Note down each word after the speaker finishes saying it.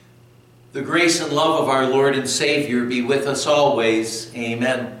The grace and love of our Lord and Savior be with us always.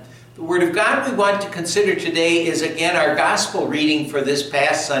 Amen. The Word of God we want to consider today is again our Gospel reading for this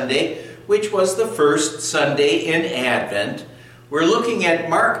past Sunday, which was the first Sunday in Advent. We're looking at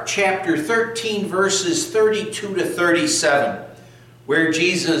Mark chapter 13, verses 32 to 37, where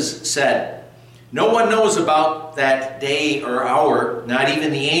Jesus said, "No one knows about that day or hour, not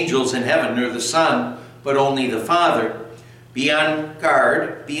even the angels in heaven, nor the Son, but only the Father. Be on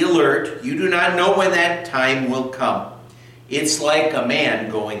guard, be alert. You do not know when that time will come. It's like a man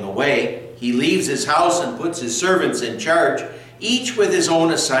going away. He leaves his house and puts his servants in charge, each with his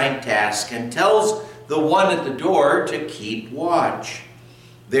own assigned task, and tells the one at the door to keep watch.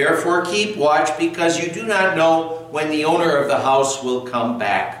 Therefore keep watch, because you do not know when the owner of the house will come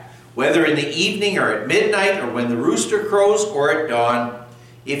back, whether in the evening or at midnight, or when the rooster crows or at dawn.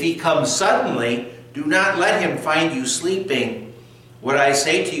 If he comes suddenly, do not let him find you sleeping. What I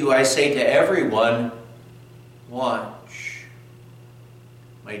say to you, I say to everyone, watch."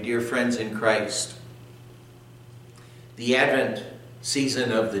 My dear friends in Christ, the Advent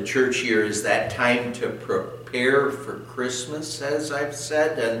season of the church year is that time to prepare for Christmas, as I've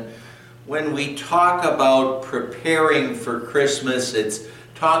said. And when we talk about preparing for Christmas, it's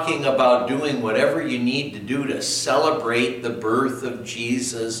talking about doing whatever you need to do to celebrate the birth of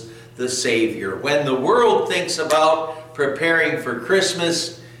Jesus the Savior. When the world thinks about preparing for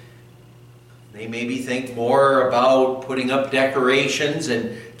Christmas, they maybe think more about putting up decorations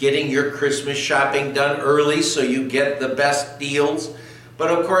and getting your Christmas shopping done early so you get the best deals.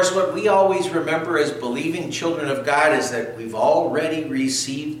 But of course, what we always remember as believing children of God is that we've already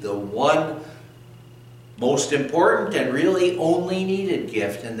received the one most important and really only needed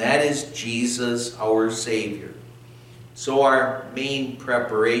gift, and that is Jesus, our Savior. So our main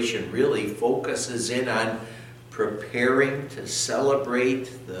preparation really focuses in on preparing to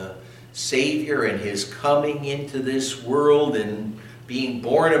celebrate the Savior and His coming into this world and being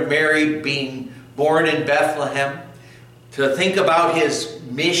born of Mary, being born in Bethlehem, to think about His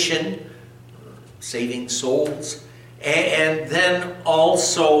mission, saving souls, and then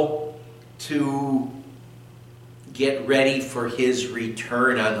also to get ready for His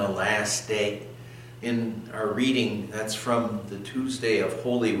return on the last day. In our reading, that's from the Tuesday of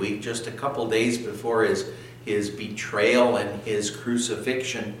Holy Week, just a couple days before his betrayal and His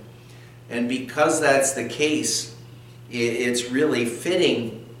crucifixion. And because that's the case, it's really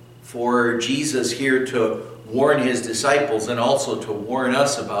fitting for Jesus here to warn His disciples and also to warn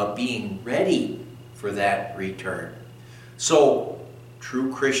us about being ready for that return. So,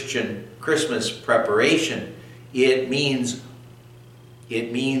 true Christian Christmas preparation, it means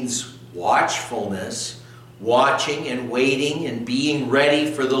watchfulness, watching and waiting and being ready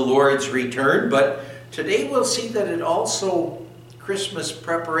for the Lord's return. But today we'll see that it also, Christmas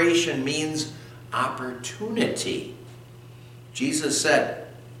preparation means opportunity. Jesus said,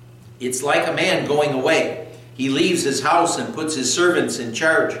 "It's like a man going away. He leaves his house and puts his servants in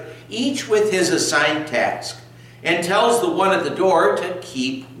charge, each with his assigned task, and tells the one at the door to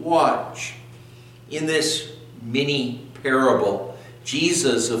keep watch." In this mini parable,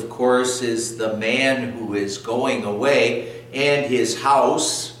 Jesus, of course, is the man who is going away, and his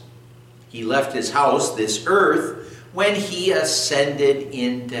house, he left his house, this earth, when he ascended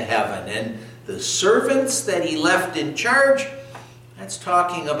into heaven. And the servants that he left in charge, that's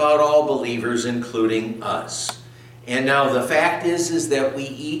talking about all believers, including us. And now the fact is that we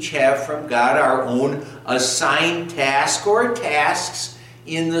each have from God our own assigned task or tasks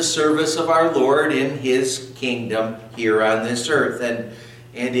in the service of our Lord in His kingdom here on this earth. And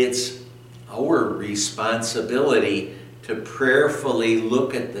it's our responsibility to prayerfully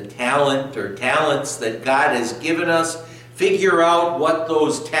look at the talent or talents that God has given us, figure out what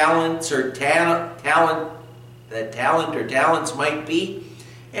those talents or talents might be,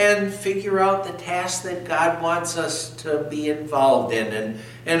 and figure out the task that God wants us to be involved in.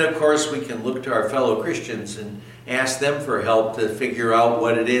 And of course, we can look to our fellow Christians and ask them for help to figure out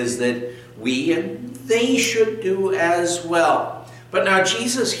what it is that we and they should do as well. But now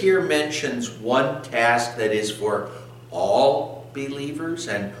Jesus here mentions one task that is for all believers,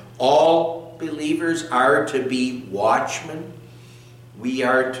 and all believers are to be watchmen. We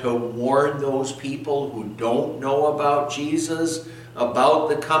are to warn those people who don't know about Jesus, about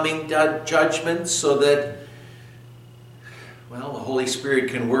the coming judgment, so that, well, the Holy Spirit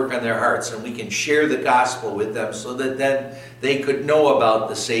can work on their hearts and we can share the gospel with them so that then they could know about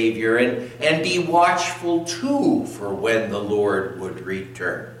the Savior and be watchful too for when the Lord would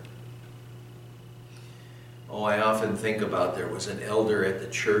return. Oh, I often think about, there was an elder at the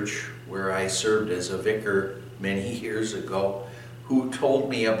church where I served as a vicar many years ago who told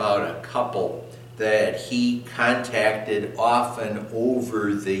me about a couple that he contacted often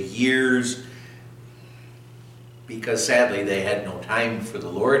over the years because sadly they had no time for the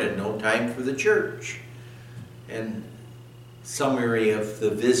Lord and no time for the church. And summary of the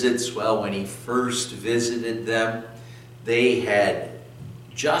visits, well, when he first visited them, they had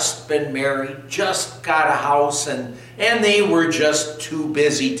just been married, just got a house, and they were just too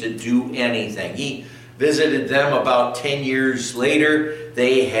busy to do anything. He visited them about 10 years later.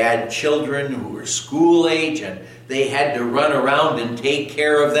 They had children who were school age, and they had to run around and take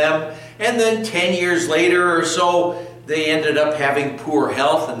care of them. And then 10 years later or so, they ended up having poor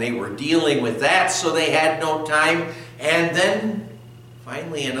health, and they were dealing with that, so they had no time. And then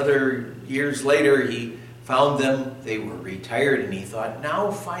finally, another years later, he found them, they were retired, and he thought, now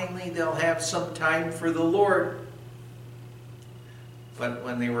finally they'll have some time for the Lord. But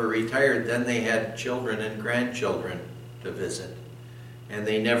when they were retired, then they had children and grandchildren to visit, and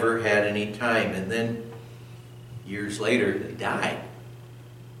they never had any time. And then years later, they died.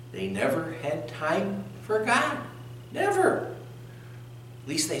 They never had time for God. Never. At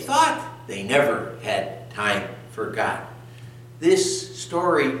least they thought they never had time for God. This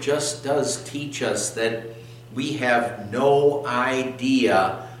story just does teach us that we have no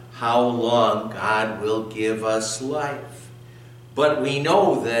idea how long God will give us life. But we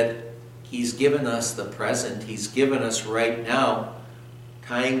know that He's given us the present. He's given us right now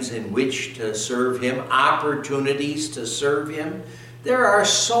times in which to serve Him, opportunities to serve Him. There are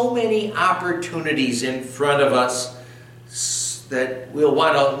so many opportunities in front of us that we'll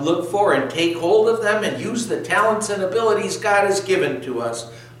want to look for and take hold of them and use the talents and abilities God has given to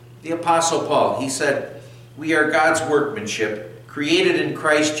us. The Apostle Paul, he said, we are God's workmanship, created in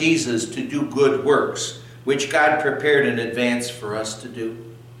Christ Jesus to do good works, which God prepared in advance for us to do.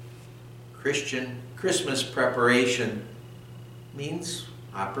 Christian Christmas preparation means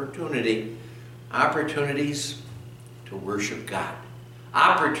opportunity. Opportunities to worship God.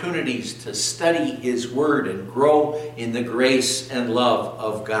 Opportunities to study His Word and grow in the grace and love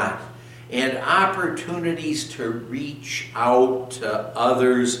of God. And opportunities to reach out to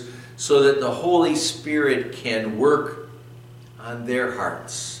others so that the Holy Spirit can work on their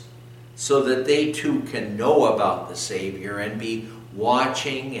hearts, so that they too can know about the Savior and be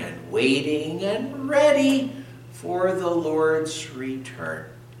watching and waiting and ready for the Lord's return.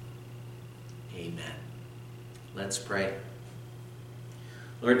 Amen. Let's pray.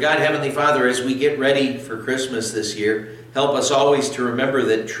 Lord God, Heavenly Father, as we get ready for Christmas this year, help us always to remember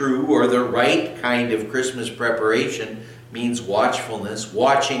that true or the right kind of Christmas preparation means watchfulness,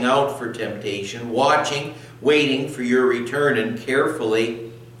 watching out for temptation, watching, waiting for your return, and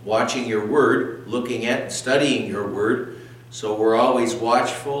carefully watching your word, looking at and studying your word, so we're always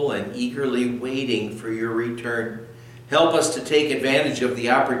watchful and eagerly waiting for your return. Help us to take advantage of the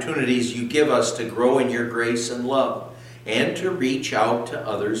opportunities you give us to grow in your grace and love, and to reach out to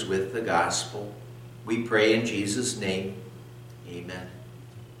others with the gospel. We pray in Jesus' name. Amen.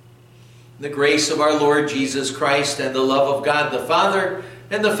 The grace of our Lord Jesus Christ and the love of God the Father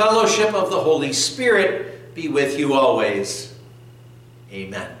and the fellowship of the Holy Spirit be with you always.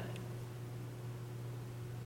 Amen.